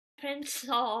friends,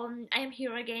 so I am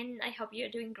here again. I hope you're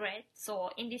doing great.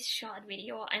 So in this short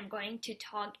video, I'm going to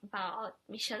talk about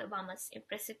Michelle Obama's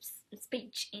impressive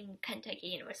speech in Kentucky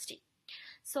University.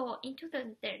 So in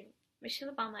 2013, Michelle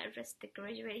Obama addressed the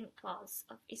graduating class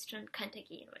of Eastern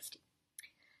Kentucky University.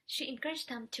 She encouraged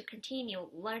them to continue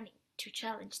learning, to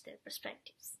challenge their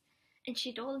perspectives, and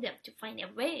she told them to find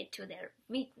a way to their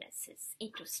weaknesses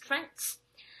into strengths.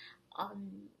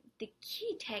 The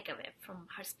key takeaway from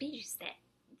her speech is that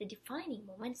the defining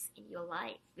moments in your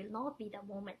life will not be the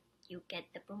moment you get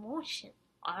the promotion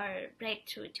or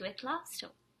breakthrough to a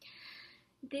classroom.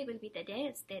 They will be the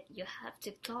days that you have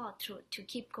to claw through to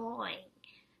keep going.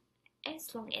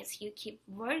 As long as you keep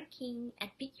working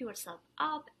and pick yourself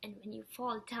up, and when you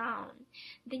fall down,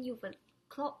 then you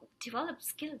will develop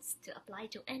skills to apply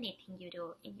to anything you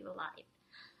do in your life,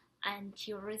 and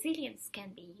your resilience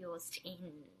can be used in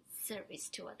service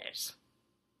to others.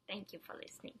 Thank you for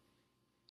listening.